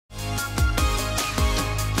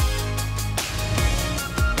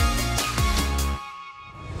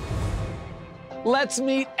Let's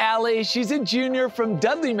meet Allie. She's a junior from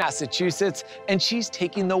Dudley, Massachusetts, and she's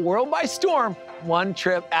taking the world by storm, one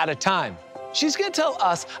trip at a time. She's going to tell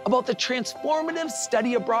us about the transformative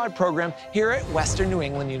study abroad program here at Western New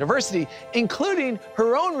England University, including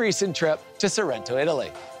her own recent trip to Sorrento,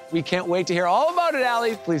 Italy. We can't wait to hear all about it,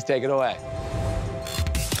 Allie. Please take it away.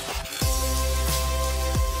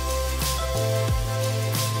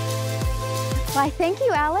 Why, thank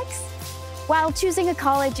you, Alex. While choosing a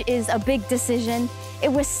college is a big decision,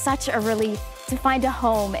 it was such a relief to find a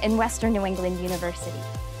home in Western New England University.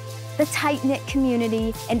 The tight-knit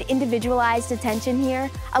community and individualized attention here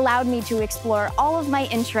allowed me to explore all of my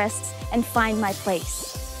interests and find my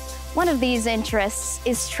place. One of these interests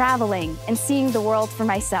is traveling and seeing the world for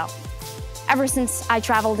myself. Ever since I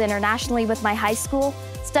traveled internationally with my high school,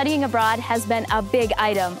 studying abroad has been a big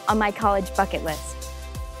item on my college bucket list.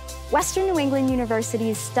 Western New England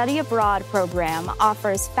University's Study Abroad program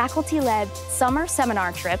offers faculty-led summer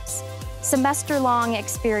seminar trips, semester-long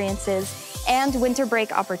experiences, and winter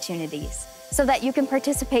break opportunities so that you can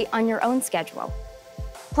participate on your own schedule.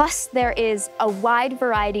 Plus, there is a wide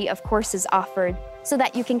variety of courses offered so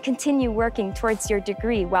that you can continue working towards your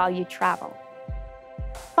degree while you travel.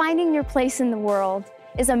 Finding your place in the world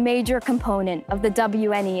is a major component of the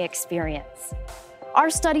WNE experience. Our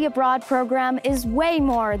study abroad program is way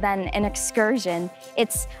more than an excursion.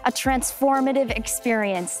 It's a transformative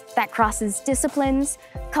experience that crosses disciplines,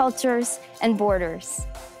 cultures, and borders.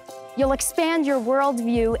 You'll expand your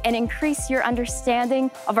worldview and increase your understanding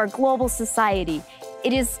of our global society.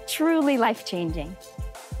 It is truly life-changing.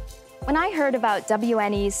 When I heard about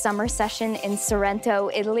WNE's summer session in Sorrento,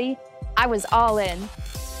 Italy, I was all in.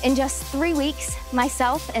 In just 3 weeks,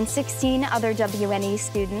 myself and 16 other WNE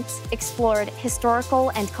students explored historical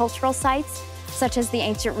and cultural sites, such as the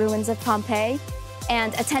ancient ruins of Pompeii,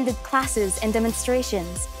 and attended classes and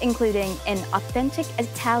demonstrations, including an authentic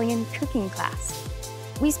Italian cooking class.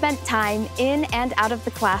 We spent time in and out of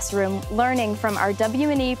the classroom learning from our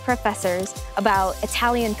WNE professors about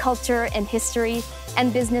Italian culture and history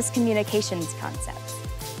and business communications concepts.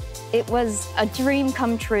 It was a dream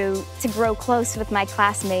come true to grow close with my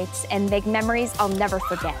classmates and make memories I'll never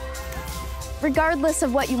forget. Regardless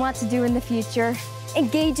of what you want to do in the future,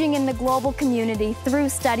 engaging in the global community through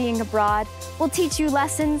studying abroad will teach you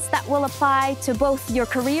lessons that will apply to both your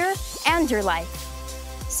career and your life.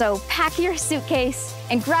 So pack your suitcase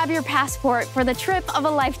and grab your passport for the trip of a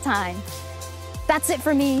lifetime. That's it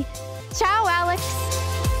for me. Ciao, Alex.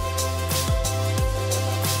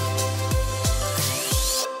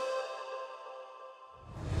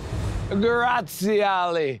 Grazie,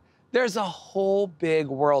 Allie. There's a whole big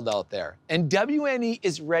world out there, and WNE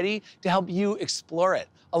is ready to help you explore it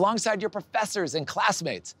alongside your professors and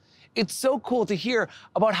classmates. It's so cool to hear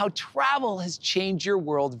about how travel has changed your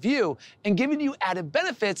worldview and given you added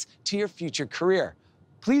benefits to your future career.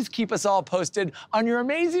 Please keep us all posted on your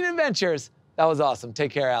amazing adventures. That was awesome.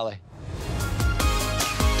 Take care, Allie.